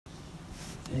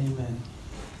Amen.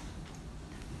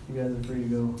 You guys are free to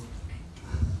go.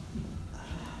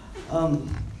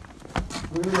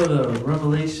 We're going to go to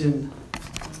Revelation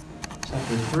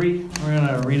chapter 3. We're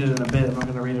going to read it in a bit. I'm not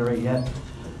going to read it right yet.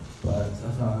 But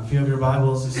if you have your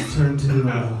Bibles, just turn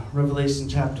to Revelation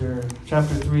chapter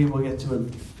 3. We'll get to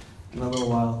it in a little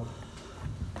while.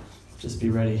 Just be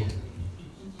ready.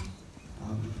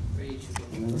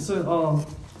 Let's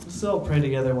all pray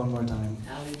together one more time.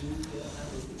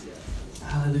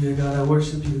 Hallelujah, God, I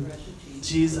worship you.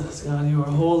 Jesus, God, you are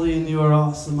holy and you are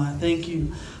awesome. I thank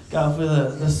you, God, for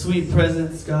the sweet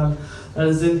presence, God, that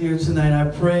is in here tonight. I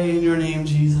pray in your name,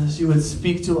 Jesus, you would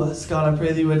speak to us. God, I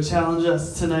pray that you would challenge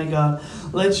us tonight, God.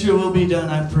 Let your will be done,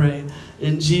 I pray.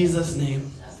 In Jesus' name,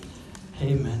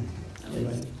 amen.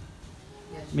 Amen.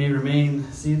 May remain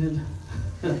seated.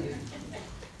 I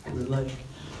would like.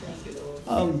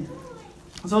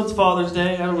 So it's Father's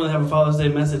Day. I don't really have a Father's Day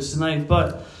message tonight,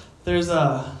 but there's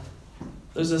a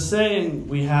saying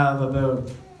we have about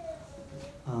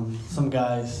some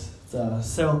guys. It's a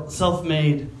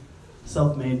self-made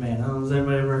man. I don't know, has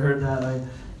anybody ever heard that? I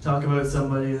talk about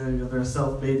somebody, they're a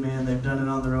self-made man. They've done it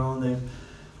on their own. They've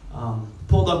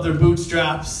pulled up their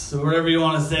bootstraps, or whatever you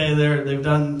want to say.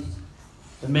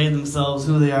 They've made themselves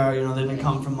who they are. You know, they didn't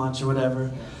come from much or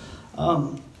whatever.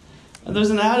 And there's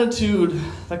an attitude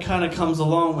that kind of comes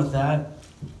along with that.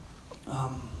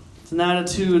 It's an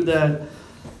attitude that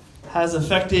has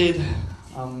affected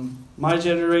my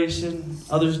generation,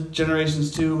 other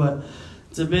generations too, but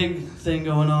it's a big thing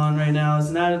going on right now. It's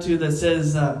an attitude that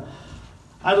says, I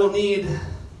don't need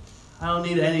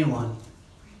anyone.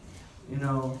 You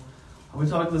know, we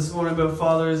talked this morning about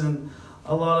fathers, and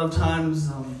a lot of times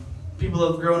people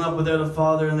have grown up without a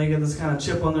father, and they get this kind of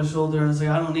chip on their shoulder, and it's like,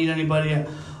 I don't need anybody. I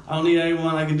don't need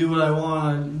anyone. I can do what I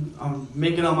want. I'm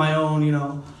making on my own, you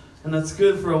know. And that's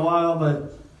good for a while,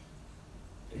 but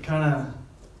it kind of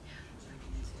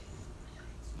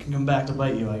can come back to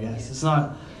bite you, I guess. It's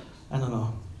not, I don't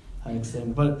know how to explain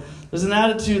it. But there's an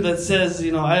attitude that says,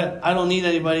 you know, I don't need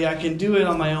anybody. I can do it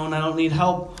on my own. I don't need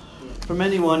help from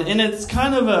anyone. And it's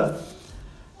kind of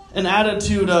an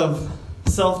attitude of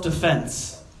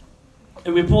self-defense.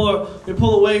 And we pull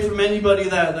away from anybody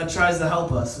that tries to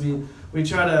help us. We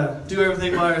try to do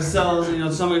everything by ourselves. You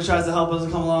know, somebody tries to help us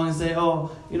and come along and say, oh,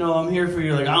 you know, I'm here for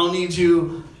you. Like, I don't need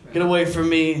you. Get away from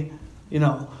me. You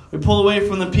know, we pull away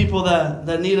from the people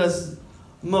that need us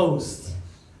most.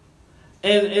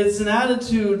 And it's an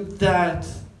attitude that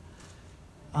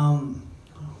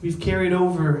we've carried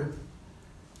over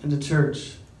into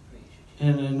church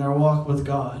and in our walk with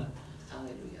God.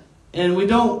 Hallelujah. And we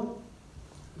don't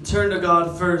turn to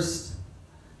God first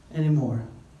anymore.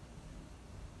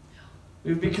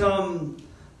 We've become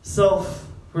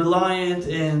self-reliant,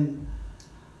 and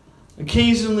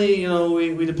occasionally, you know,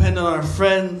 we depend on our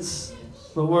friends,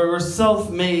 but we're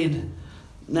self-made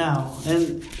now,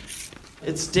 and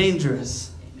it's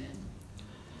dangerous.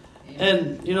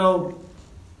 And, you know,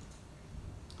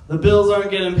 the bills aren't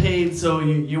getting paid, so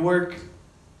you work,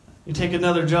 you take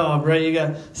another job, right? You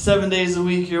got 7 days a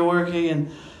week you're working, and,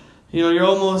 you know, you're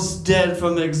almost dead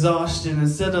from exhaustion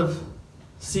instead of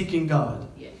seeking God.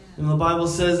 And the Bible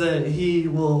says that He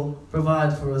will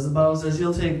provide for us. The Bible says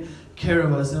He'll take care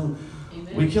of us. And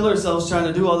Amen. We kill ourselves trying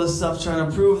to do all this stuff, trying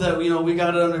to prove that, you know, we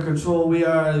got it under control. We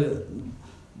are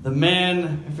the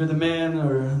man, if you're the man,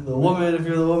 or the woman, if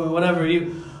you're the woman, whatever.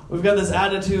 We've got this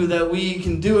attitude that we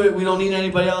can do it. We don't need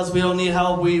anybody else. We don't need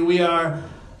help. We are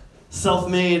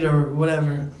self-made or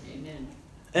whatever. Amen.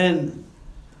 And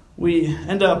we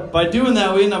end up, by doing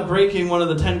that, we end up breaking one of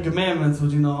the 10 commandments,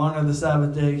 which, you know, honor the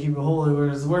Sabbath day, keep it holy.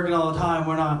 We're just working all the time.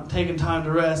 We're not taking time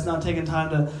to rest, not taking time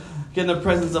to get in the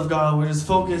presence of God. We're just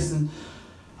focused. And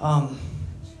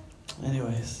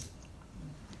anyways,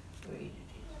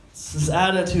 it's this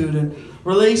attitude, and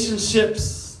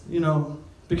relationships, you know,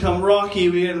 become rocky.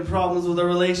 We get into problems with our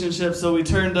relationships, so we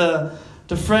turn to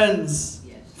friends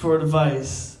for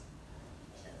advice.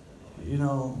 You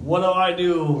know, what do I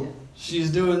do?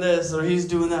 She's doing this or he's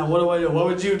doing that. What do I do? What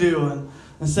would you do? And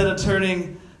instead of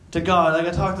turning to God, like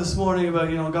I talked this morning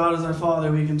about, you know, God is our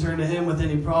Father. We can turn to Him with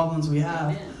any problems we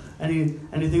have.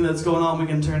 Anything that's going on, we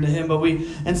can turn to Him. But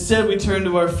instead we turn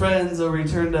to our friends, or we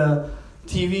turn to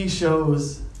TV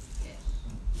shows,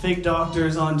 fake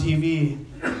doctors on TV.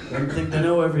 They think they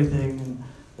know everything and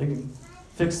they can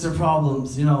fix their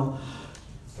problems, you know.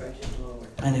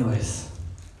 Anyways.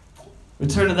 We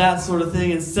turn to that sort of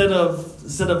thing instead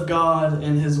of God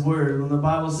and His Word. When the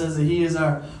Bible says that He is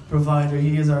our provider,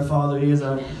 He is our Father, He is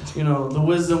our, you know, the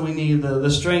wisdom we need,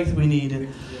 the strength we need.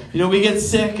 And, you know, we get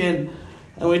sick and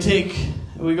we take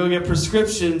and we go get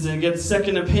prescriptions and get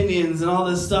second opinions and all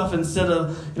this stuff instead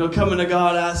of, coming to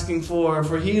God asking for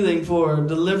healing, for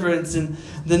deliverance in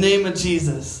the name of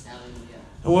Jesus.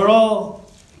 And we're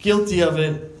all guilty of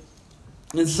it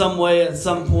in some way, at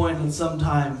some point, at some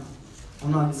time.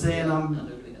 I'm not saying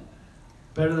I'm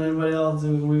better than anybody else.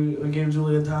 We gave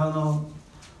Julia Tylenol.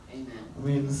 I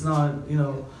mean, it's not,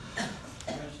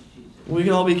 we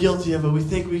can all be guilty of it. We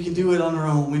think we can do it on our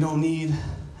own. We don't need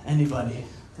anybody,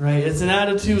 right? It's an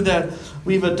attitude that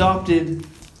we've adopted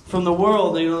from the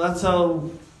world. That's how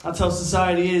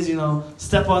society is.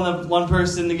 Step on the one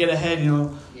person to get ahead.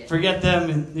 Forget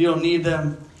them, and you don't need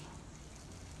them.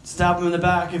 Stab them in the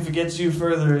back if it gets you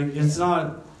further. It's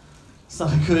not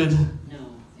a good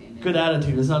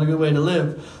attitude. It's not a good way to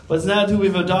live. But it's an attitude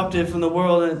we've adopted from the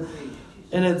world,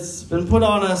 and it's been put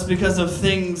on us because of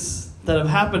things that have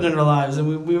happened in our lives,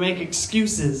 and we make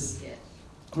excuses,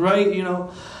 right?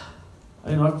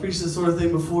 I've preached this sort of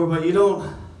thing before, but we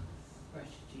don't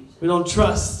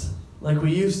trust like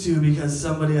we used to because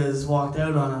somebody has walked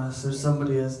out on us, or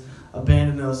somebody has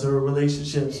abandoned us, or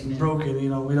relationships been broken. We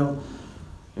don't,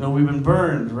 we've been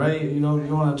burned, right? You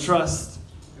want to trust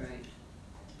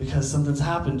because something's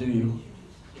happened to you,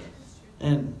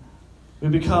 and we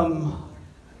become.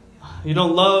 You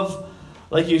don't love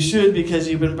like you should because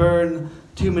you've been burned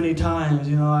too many times.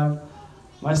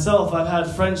 I've had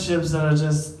friendships that are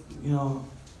just,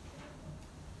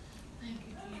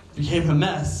 became a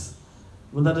mess.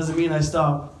 But that doesn't mean I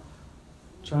stop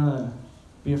trying to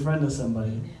be a friend of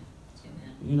somebody.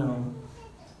 If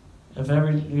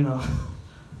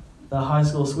the high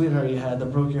school sweetheart you had that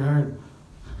broke your heart,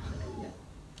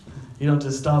 you don't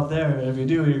just stop there. If you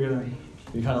do, you're going to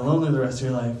be kind of lonely the rest of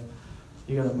your life.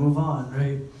 You got to move on,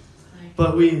 right?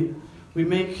 But we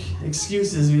make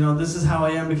excuses. This is how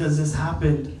I am because this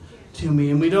happened to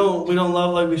me, and we don't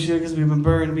love like we should because we've been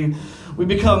burned. We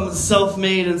become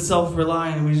self-made and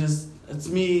self-reliant. It's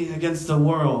me against the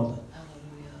world,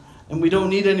 and we don't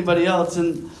need anybody else.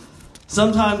 And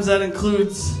sometimes that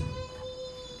includes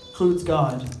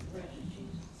God.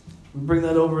 We bring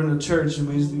that over into church, and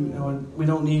we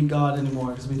don't need God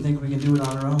anymore because we think we can do it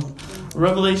on our own.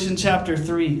 Revelation chapter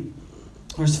 3,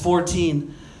 verse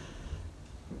 14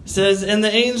 says, And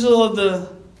unto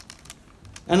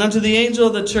the angel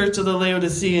of the church of the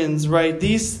Laodiceans write,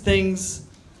 These things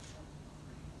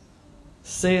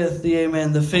saith the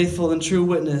Amen, the faithful and true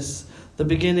witness, the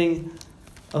beginning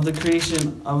of the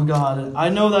creation of God. I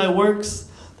know thy works,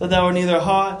 that thou art neither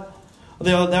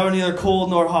cold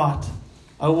nor hot.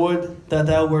 I would that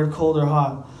thou wert cold or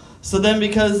hot. So then,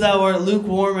 because thou art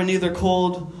lukewarm and neither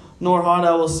cold nor hot,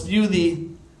 I will spew thee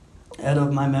out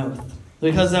of my mouth.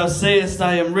 Because thou sayest,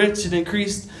 I am rich and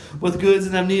increased with goods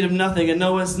and have need of nothing, and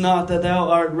knowest not that thou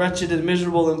art wretched and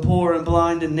miserable and poor and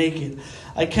blind and naked.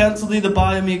 I counsel thee to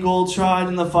buy of me gold tried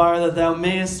in the fire, that thou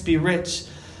mayest be rich,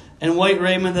 and white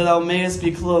raiment, that thou mayest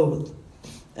be clothed,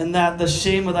 and that the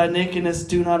shame of thy nakedness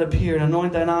do not appear. And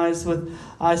anoint thine eyes with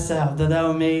eye salve, that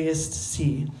thou mayest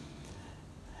see.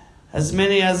 As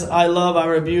many as I love, I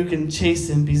rebuke and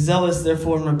chasten. Be zealous,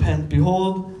 therefore, and repent.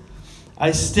 Behold,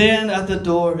 I stand at the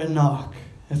door and knock.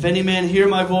 If any man hear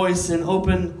my voice and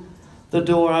open the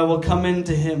door, I will come in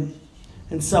to him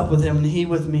and sup with him, and he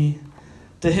with me.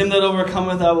 To him that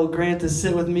overcometh, I will grant to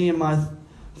sit with me in my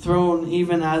throne,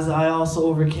 even as I also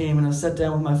overcame and have sat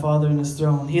down with my Father in his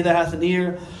throne. He that hath an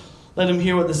ear, let him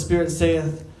hear what the Spirit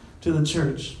saith to the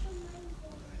church.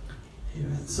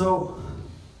 Amen. So,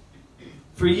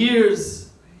 for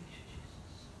years,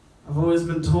 I've always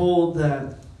been told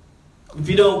that if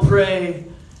you don't pray,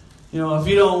 if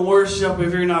you don't worship,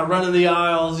 if you're not running the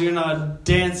aisles, you're not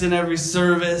dancing every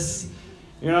service,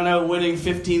 you're not out winning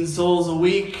 15 souls a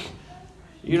week,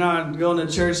 you're not going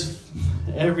to church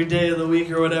every day of the week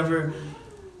or whatever,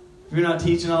 if you're not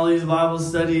teaching all these Bible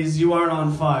studies, you aren't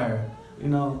on fire.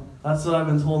 That's what I've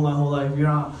been told my whole life. You're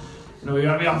not, you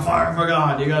got to be on fire for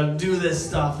God. You got to do this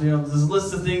stuff. There's a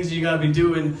list of things you got to be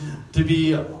doing to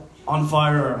be on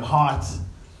fire or hot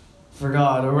for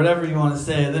God, or whatever you want to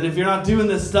say. And then if you're not doing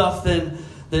this stuff, then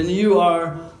you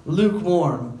are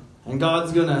lukewarm, and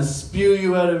God's going to spew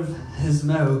you out of his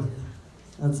mouth.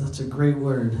 That's such a great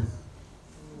word.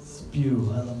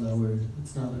 Spew. I love that word.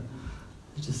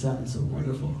 It just sounds so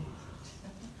wonderful.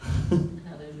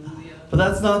 But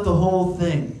that's not the whole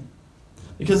thing.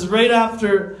 Because right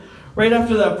after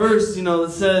that verse, it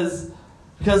says,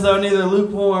 because thou art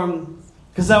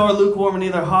lukewarm and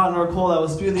neither hot nor cold, I will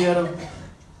spew thee out of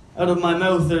my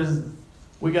mouth.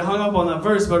 We get hung up on that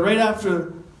verse, but right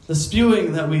after the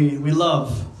spewing that we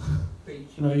love,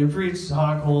 you preach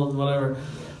hot, cold, whatever,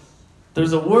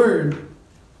 there's a word,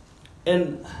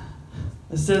 and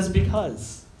it says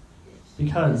because.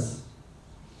 Because.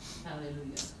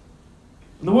 Hallelujah.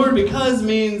 The word because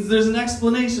means there's an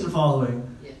explanation following.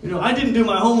 Yes. I didn't do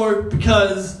my homework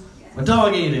because my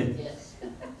dog ate it. Yes.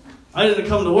 I didn't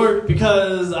come to work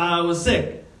because I was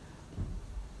sick.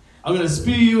 I'm going to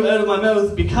spew you out of my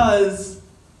mouth because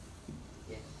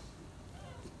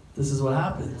this is what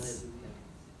happens.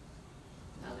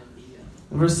 Hallelujah.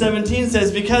 Verse 17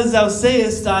 says, because thou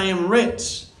sayest, I am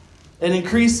rich, and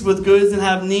increase with goods, and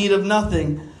have need of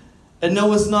nothing, and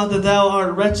knowest not that thou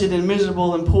art wretched and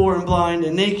miserable and poor and blind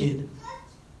and naked.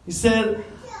 He said,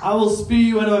 I will spew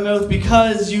you out of my mouth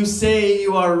because you say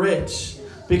you are rich,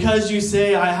 because you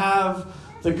say I have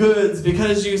the goods,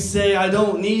 because you say I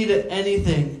don't need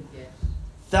anything.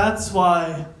 That's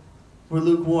why we're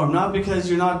lukewarm. Not because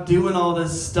you're not doing all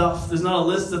this stuff. There's not a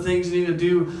list of things you need to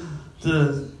do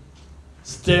to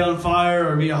stay on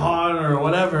fire or be hot or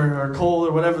whatever, or cold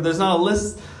or whatever. There's not a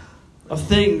list of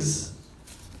things.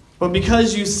 But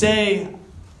because you say,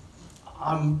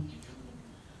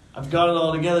 I've got it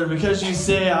all together, because you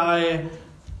say I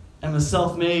am a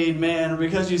self-made man,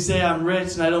 because you say I'm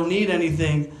rich and I don't need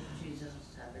anything,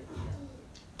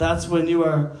 that's when you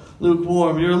are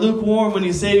lukewarm. You're lukewarm when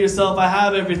you say to yourself, I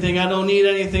have everything. I don't need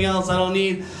anything else. I don't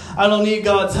need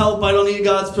God's help. I don't need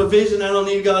God's provision. I don't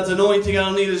need God's anointing. I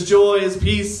don't need His joy, His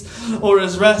peace, or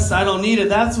His rest. I don't need it.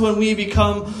 That's when we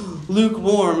become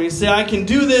lukewarm. You say, I can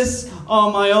do this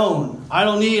on my own. I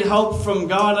don't need help from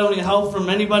God. I don't need help from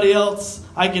anybody else.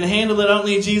 I can handle it. I don't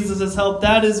need Jesus' help.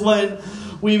 That is when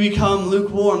we become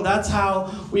lukewarm. That's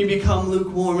how we become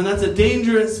lukewarm. And that's a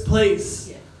dangerous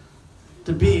place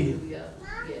to be.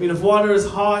 I mean, if water is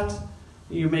hot,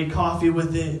 you make coffee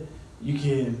with it. You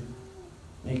can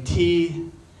make tea,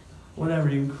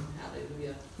 whatever.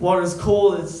 Water is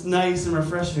cold, it's nice and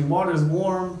refreshing. Water is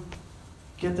warm.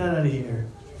 Get that out of here.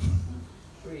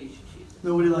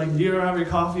 Nobody do you ever have your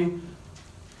coffee?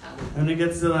 And it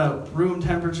gets to that room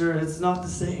temperature, it's not the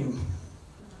same.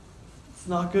 It's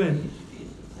not good. You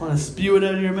want to spew it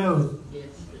out of your mouth.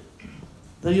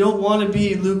 That you don't want to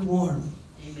be lukewarm.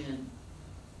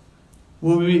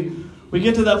 When we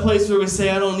get to that place where we say,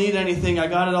 I don't need anything, I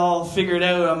got it all figured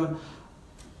out,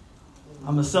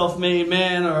 I'm a self-made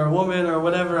man or a woman or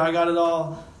whatever, I got it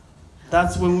all.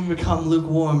 That's when we become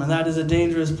lukewarm, and that is a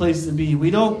dangerous place to be.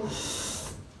 We don't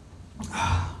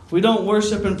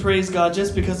worship and praise God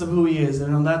just because of who He is,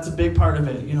 and that's a big part of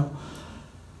it,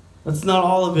 That's not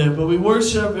all of it, but we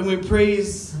worship and we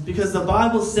praise because the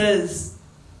Bible says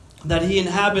that He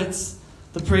inhabits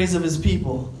the praise of His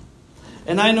people.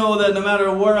 And I know that no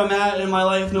matter where I'm at in my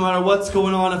life, no matter what's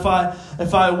going on,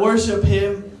 if I worship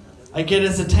Him, I get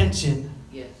His attention.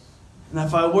 Yes. And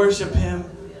if I worship Him,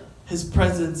 His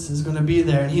presence is going to be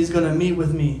there, and He's going to meet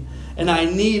with me. And I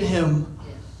need Him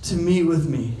to meet with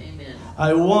me. Amen.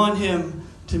 I want Him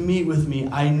to meet with me.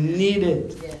 I need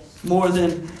it more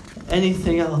than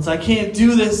anything else. I can't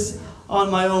do this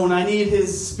on my own. I need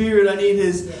His Spirit. I need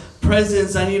His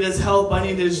presence. I need His help. I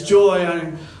need His joy.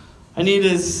 I need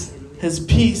His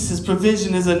peace, His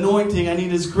provision, His anointing. I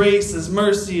need His grace, His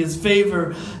mercy, His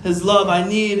favor, His love. I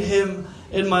need Him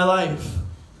in my life.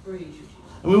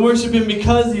 And we worship Him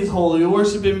because He's holy. We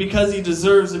worship Him because He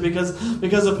deserves it,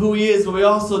 because of who He is. But we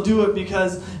also do it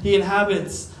because He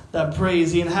inhabits that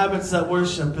praise. He inhabits that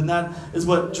worship. And that is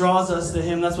what draws us to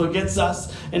Him. That's what gets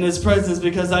us in His presence.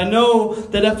 Because I know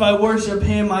that if I worship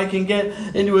Him, I can get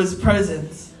into His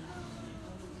presence.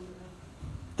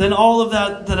 Then all of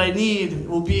that I need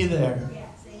will be there.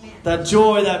 That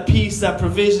joy, that peace, that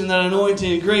provision, that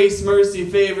anointing, grace, mercy,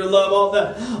 favor, love,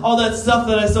 all that stuff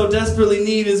that I so desperately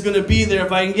need is going to be there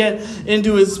if I can get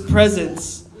into His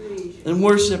presence and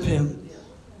worship Him.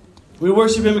 We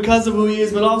worship Him because of who He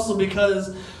is, but also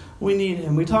because we need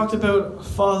Him. We talked about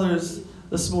fathers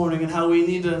this morning and how we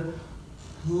need to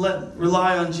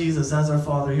rely on Jesus as our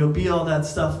Father. He'll be all that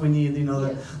stuff we need,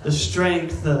 the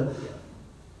strength, the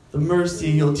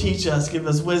mercy. He'll teach us, give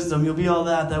us wisdom. He'll be all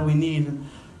that we need. And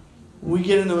we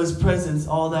get into His presence,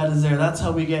 all that is there. That's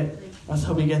how we get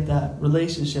that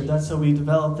relationship. That's how we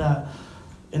develop that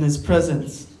in His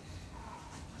presence.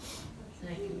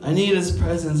 I need His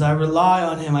presence. I rely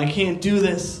on Him. I can't do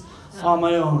this on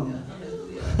my own.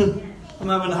 I'm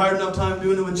having a hard enough time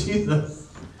doing it with Jesus.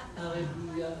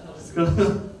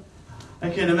 I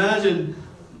can't imagine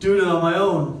doing it on my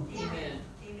own.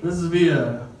 This would be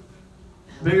a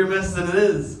bigger mess than it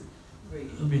is.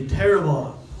 It would be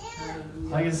terrible.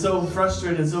 I get so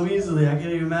frustrated so easily. I can't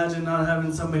even imagine not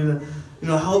having somebody to,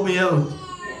 help me out.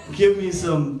 Give me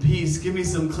some peace. Give me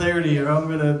some clarity, or I'm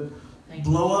going to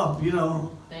blow up,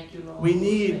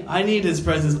 I need His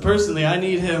presence. Personally, I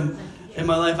need Him in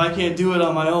my life. I can't do it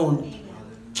on my own.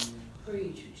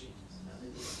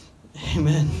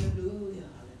 Amen.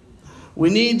 We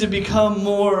need to become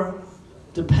more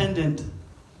dependent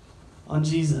on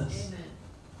Jesus. Amen.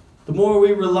 The more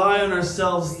we rely on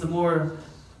ourselves, the more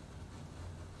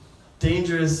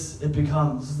dangerous it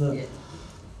becomes. The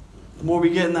more we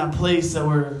get in that place that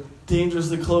we're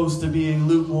dangerously close to being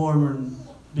lukewarm and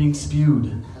being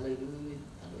spewed. Hallelujah.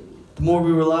 The more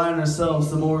we rely on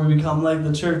ourselves, the more we become like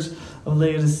the church of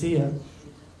Laodicea.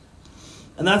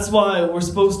 And that's why we're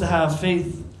supposed to have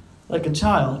faith like a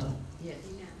child. Yes.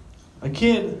 A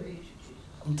kid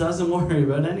doesn't worry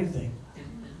about anything.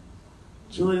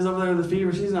 Julia's over there with a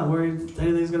fever. She's not worried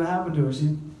anything's going to happen to her.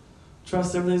 She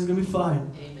trusts everything's going to be fine.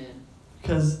 Amen.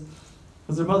 Because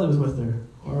her mother was with her.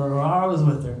 Or I was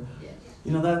with her. Yes.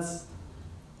 You know, that's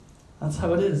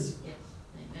how it is. Yes.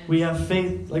 Amen. We have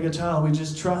faith like a child. We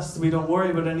just trust. We don't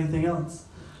worry about anything else.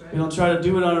 That's right. We don't try to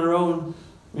do it on our own.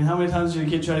 I mean, how many times did your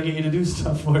kid try to get you to do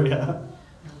stuff for you? Hallelujah.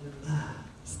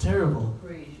 It's terrible.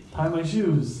 Praise you. Tie my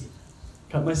shoes.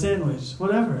 Cut my sandwich.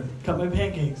 Whatever. Cut my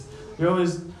pancakes.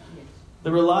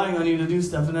 They're relying on you to do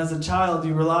stuff. And as a child,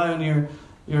 you rely on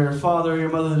your father or your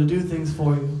mother to do things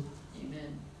for you.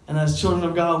 Amen. And as children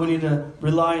of God, we need to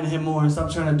rely on Him more and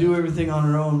stop trying to do everything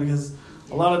on our own, because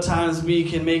a lot of times we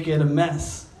can make it a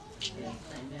mess. Yes.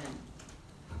 Amen.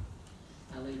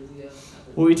 Hallelujah.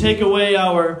 When we take away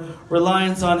our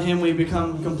reliance on Him, we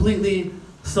become completely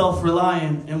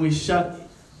self-reliant and we shut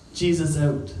Jesus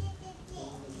out.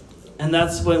 And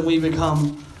that's when we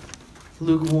become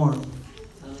lukewarm.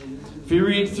 If you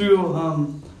read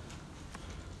through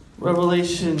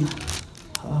Revelation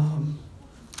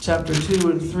chapter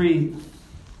 2 and 3,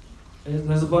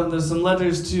 there's some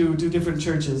letters to different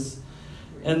churches.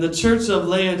 And the church of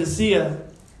Laodicea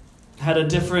had a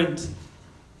different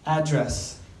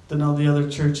address than all the other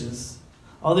churches.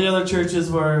 All the other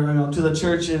churches were, to the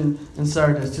church in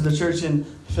Sardis, to the church in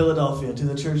Philadelphia, to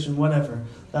the church in whatever.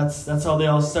 That's how they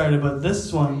all started. But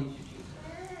this one,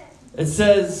 it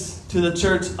says to the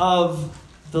church of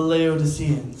the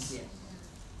Laodiceans. Yes.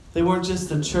 They weren't just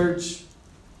the church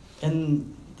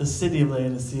in the city of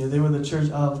Laodicea. They were the church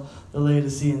of the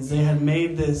Laodiceans. They had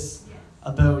made this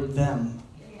about them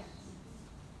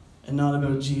and not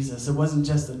about Jesus. It wasn't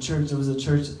just a church. It was a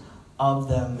church of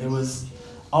them. It was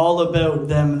all about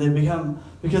them.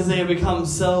 Because they had become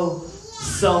so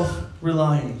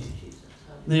self-reliant.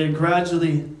 They had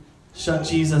gradually shut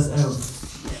Jesus out.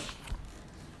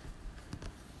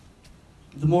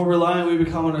 The more reliant we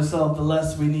become on ourselves, the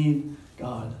less we need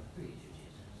God.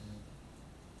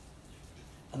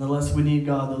 And the less we need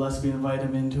God, the less we invite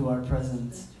Him into our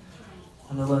presence.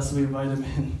 And the less we invite Him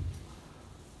in,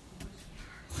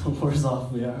 the worse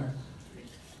off we are.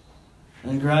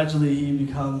 And gradually He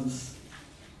becomes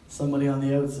somebody on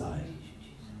the outside.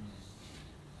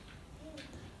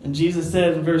 And Jesus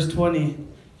said in verse 20,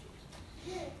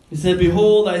 He said,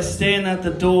 "Behold, I stand at the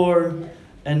door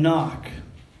and knock."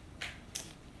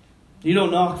 You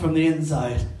don't knock from the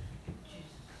inside.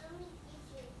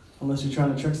 Unless you're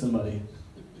trying to trick somebody.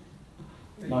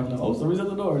 Knock. Oh, somebody's at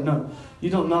the door. No.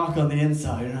 You don't knock on the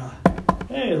inside. You're not,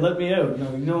 hey, let me out.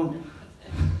 No, you don't.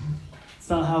 It's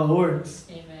not how it works.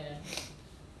 Amen.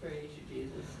 Praise you,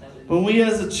 Jesus. Hallelujah. When we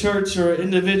as a church or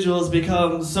individuals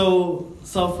become so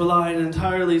self-reliant,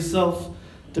 entirely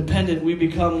self-dependent, we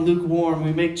become lukewarm.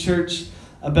 We make church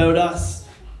about us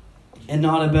and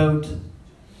not about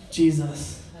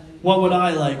Jesus. What would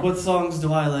I like? What songs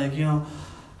do I like?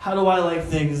 How do I like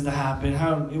things to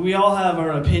happen? We all have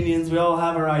our opinions. We all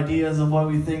have our ideas of what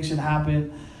we think should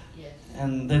happen. Yes.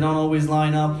 And they don't always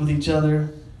line up with each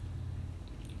other.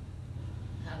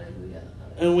 Hallelujah.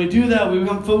 And when we do that, we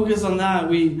become focused on that.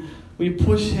 We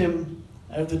push Him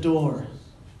out the door.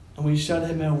 And we shut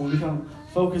Him out. We become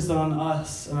focused on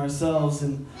us and ourselves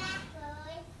and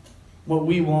what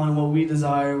we want and what we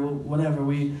desire, whatever.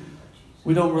 We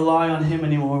don't rely on Him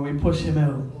anymore. We push Him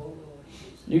out.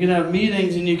 You can have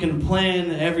meetings and you can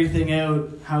plan everything out,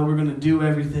 how we're going to do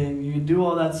everything. You can do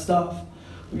all that stuff.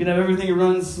 We can have everything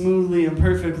run smoothly and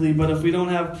perfectly, but if we don't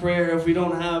have prayer, if we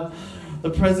don't have the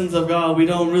presence of God, we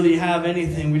don't really have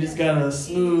anything. We just got a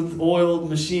smooth, oiled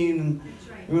machine. And,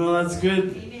 that's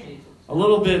good a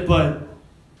little bit, but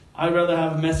I'd rather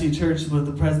have a messy church with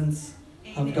the presence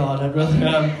of God. I'd rather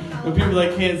have people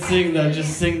that can't sing that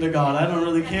just sing to God. I don't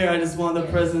really care. I just want the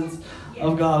presence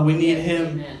of God. We need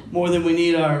Him more than we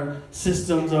need our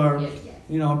systems or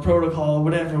protocol or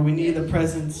whatever. We need the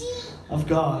presence of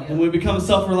God. And we become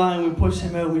self-reliant. We push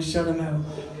Him out. We shut Him out.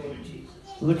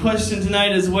 So the question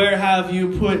tonight is, where have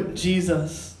you put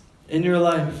Jesus in your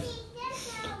life?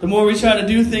 The more we try to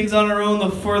do things on our own, the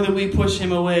further we push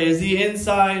Him away. Is He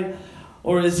inside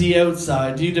or is He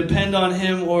outside? Do you depend on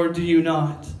Him or do you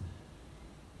not?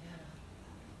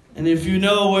 And if you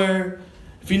know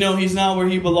he's not where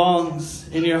he belongs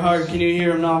in your heart, can you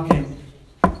hear him knocking?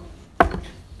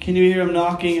 Can you hear him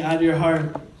knocking at your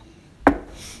heart?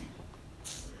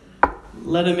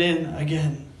 Let him in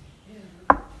again.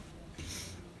 Amen.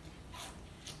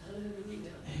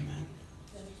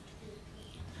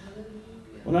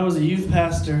 When I was a youth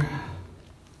pastor,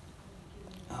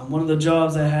 one of the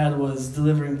jobs I had was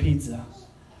delivering pizza.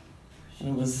 And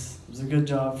it was a good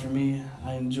job for me.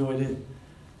 I enjoyed it.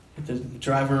 Get to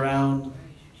drive around,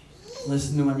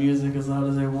 listen to my music as loud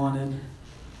as I wanted.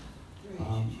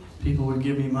 People would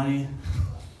give me money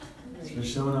for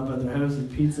showing up at their house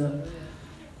with pizza.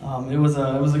 It was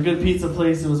a good pizza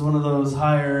place. It was one of those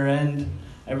higher end.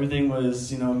 Everything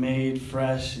was made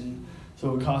fresh, and so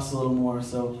it would cost a little more.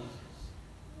 So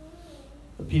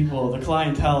the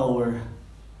clientele were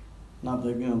not the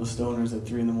stoners at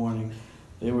 3 a.m.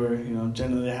 They were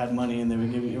generally they had money, and they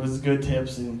would give me. It was good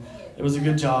tips, and it was a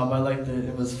good job. I liked it.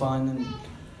 It was fun.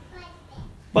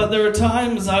 But there were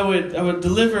times I would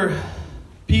deliver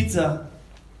pizza,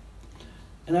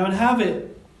 and I would have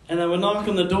it, and I would knock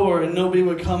on the door, and nobody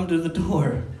would come to the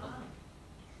door.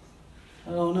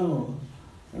 I don't know.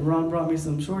 And Ron brought me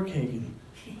some shortcake, and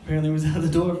apparently he was at the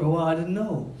door for a while. I didn't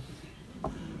know.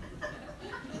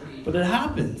 But it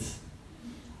happens.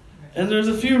 And there's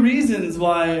a few reasons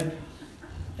why,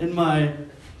 in my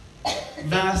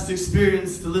vast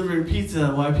experience delivering pizza,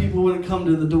 why people wouldn't come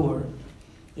to the door.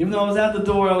 Even though I was at the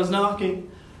door, I was knocking.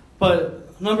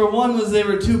 But number one was they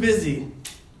were too busy.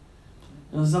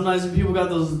 Sometimes when people got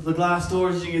the glass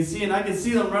doors, you can see, and I can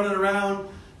see them running around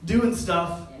doing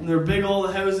stuff in their big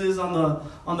old houses on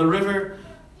the river,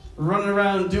 running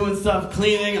around doing stuff,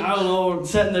 cleaning, I don't know,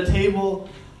 setting the table.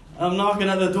 I'm knocking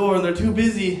at the door, and they're too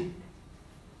busy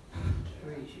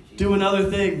doing other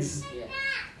things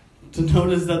to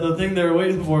notice that the thing they were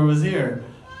waiting for was here.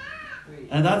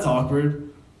 And that's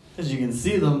awkward, because you can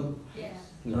see them.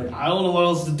 You're like, I don't know what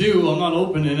else to do. I'm not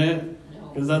opening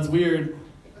it, because that's weird.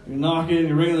 You're knocking,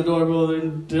 you're ringing the doorbell, they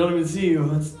don't even see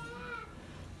you.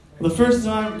 The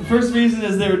first reason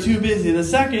is they were too busy. The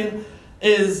second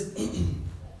is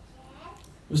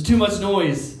there's too much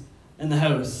noise in the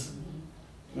house.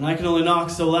 And I can only knock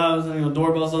so loud,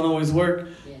 doorbells don't always work.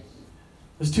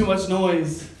 There's too much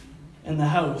noise in the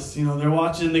house. They're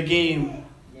watching the game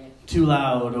too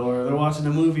loud, or they're watching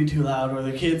a movie too loud, or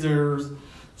the kids are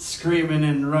screaming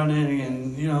and running,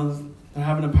 and they're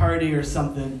having a party or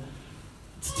something.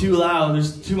 It's too loud.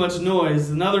 There's too much noise.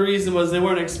 Another reason was they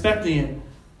weren't expecting it.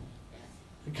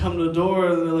 They come to the door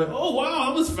and they're like, "Oh wow,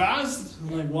 that was fast."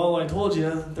 I'm like, "Well, I told you,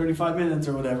 35 minutes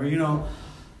or whatever."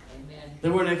 They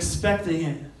weren't expecting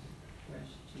it.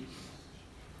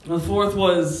 And the fourth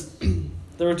was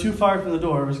they were too far from the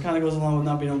door, which kind of goes along with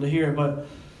not being able to hear. But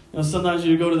sometimes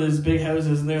you go to these big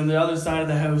houses and they're on the other side of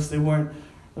the house. They weren't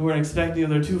expecting it.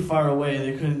 They're too far away.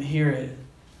 They couldn't hear it.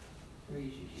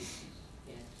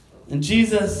 And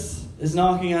Jesus is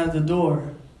knocking at the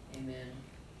door. Amen.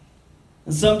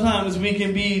 And sometimes we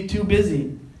can be too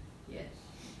busy. Yes.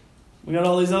 We got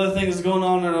all these other things going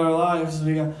on in our lives.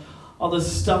 We got all this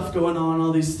stuff going on,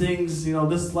 all these things.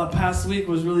 This past week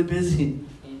was really busy.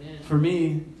 Amen. For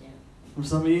me, yeah. For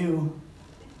some of you.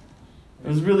 It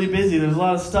was really busy. There's a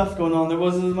lot of stuff going on. There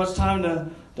wasn't as much time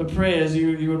to pray as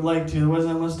you would like to. There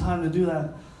wasn't as much time to do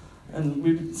that.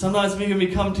 And sometimes we can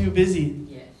become too busy.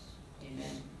 Yes.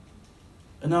 Amen.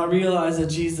 And not realize that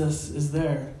Jesus is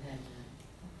there.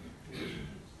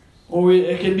 Or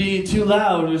it can be too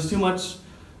loud. There's too much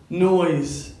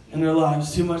noise in our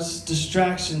lives. Too much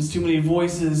distractions. Too many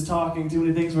voices talking. Too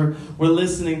many things we're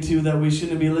listening to that we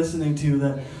shouldn't be listening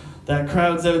to. That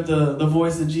crowds out the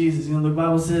voice of Jesus. The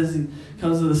Bible says He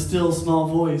comes with a still small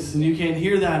voice. And you can't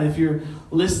hear that if you're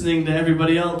listening to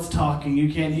everybody else talking.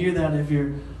 You can't hear that if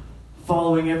you're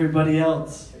following everybody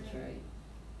else. That's right.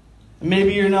 And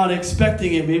maybe you're not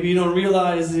expecting it. Maybe you don't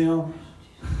realize,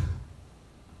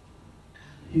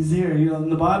 He's there. In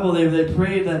the Bible, they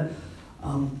prayed that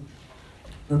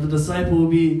the disciple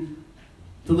would be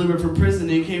delivered from prison.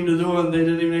 He came to the door and they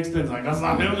didn't even expect it. Like, that's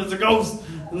not him, it's a ghost.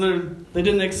 And they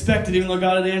didn't expect it, even though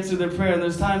God had answered their prayer. And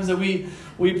there's times that we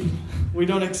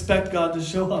don't expect God to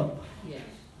show up. Yes,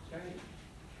 that's right.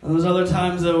 And there's other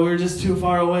times that we're just too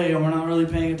far away and we're not really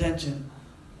paying attention.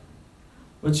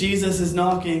 But Jesus is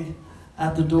knocking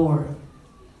at the door.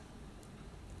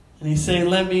 And He's saying,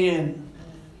 let me in.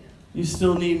 You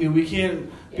still need me. We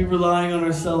can't be relying on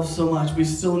ourselves so much. We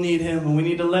still need Him, and we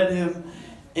need to let Him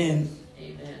in.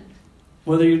 Amen.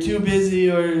 Whether you're too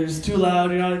busy or it's too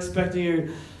loud, you're not expecting,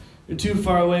 you're too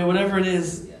far away, whatever it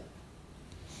is, Yeah.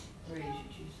 Praise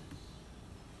you, Jesus.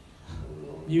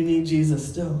 you need Jesus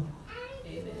still.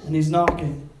 Amen. And He's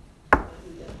knocking.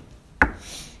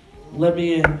 Let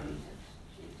me in.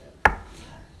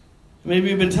 Maybe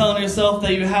you've been telling yourself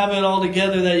that you have it all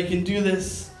together, that you can do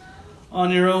this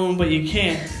on your own, but you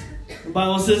can't. The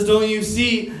Bible says, don't you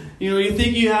see? You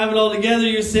think you have it all together.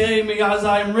 You're saying, because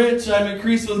I'm rich, I'm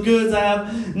increased with goods, I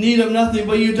have need of nothing.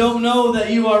 But you don't know that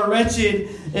you are wretched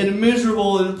and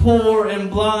miserable and poor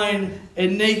and blind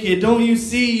and naked. Don't you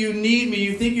see you need me?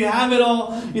 You think you have it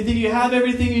all. You think you have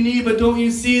everything you need, but don't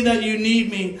you see that you need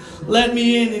me? Let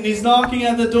me in. And he's knocking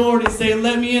at the door and he's saying,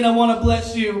 let me in. I want to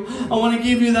bless you. I want to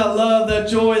give you that love, that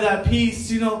joy, that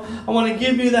peace. I want to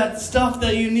give you that stuff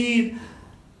that you need.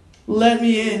 Let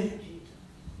me in.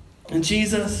 And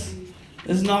Jesus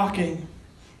is knocking.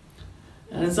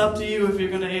 And it's up to you if you're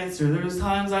going to answer. There was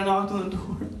times I knocked on the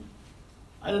door.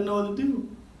 I didn't know what to do.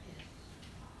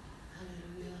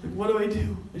 Like, what do I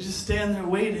do? I just stand there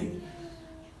waiting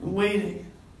and waiting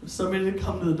for somebody to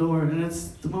come to the door. And it's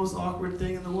the most awkward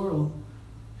thing in the world.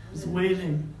 Just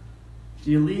waiting.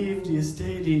 Do you leave? Do you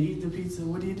stay? Do you eat the pizza?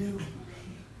 What do you do?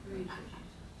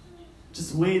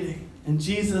 Just waiting. And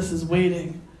Jesus is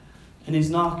waiting. And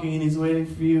he's knocking and he's waiting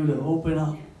for you to open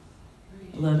up.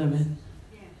 Let him in.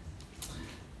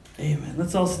 Amen.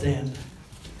 Let's all stand.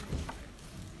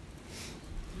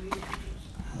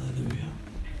 Hallelujah.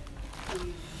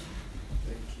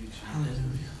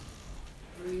 Hallelujah.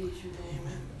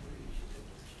 Amen.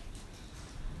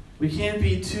 We can't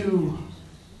be too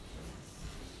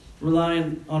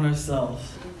reliant on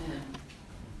ourselves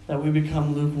that we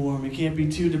become lukewarm. We can't be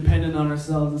too dependent on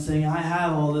ourselves and saying, I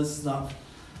have all this stuff.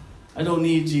 I don't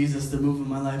need Jesus to move in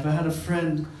my life. I had a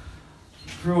friend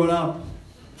growing up,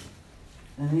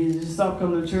 and he just stopped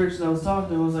coming to church, and I was talking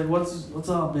to him. I was like, what's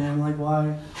up, man? Like,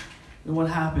 why? And what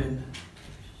happened?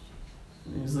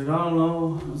 And he was like, I don't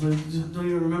know. I was like, don't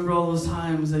you remember all those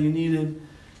times that you needed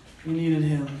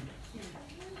him?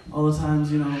 All the times,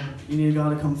 you needed God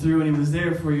to come through, and he was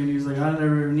there for you, and he was like, I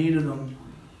never needed him.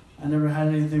 I never had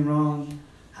anything wrong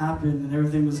happen, and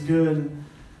everything was good. And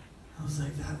I was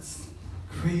like, that's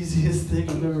craziest thing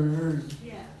I've ever heard.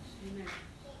 Yeah. Amen.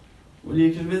 When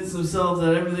he convinced himself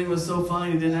that everything was so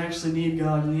fine, he didn't actually need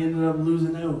God, and he ended up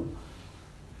losing out.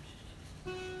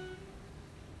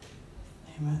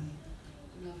 Amen.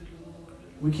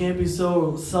 We can't be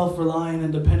so self-reliant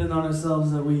and dependent on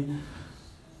ourselves that we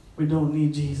don't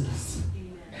need Jesus.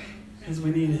 Because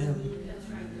we need him.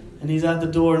 And he's at the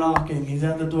door knocking. He's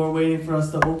at the door waiting for us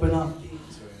to open up.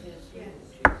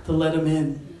 To let him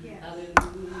in.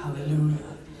 Hallelujah.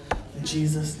 In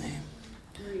Jesus' name.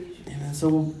 Amen.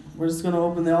 So we're just going to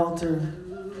open the altar.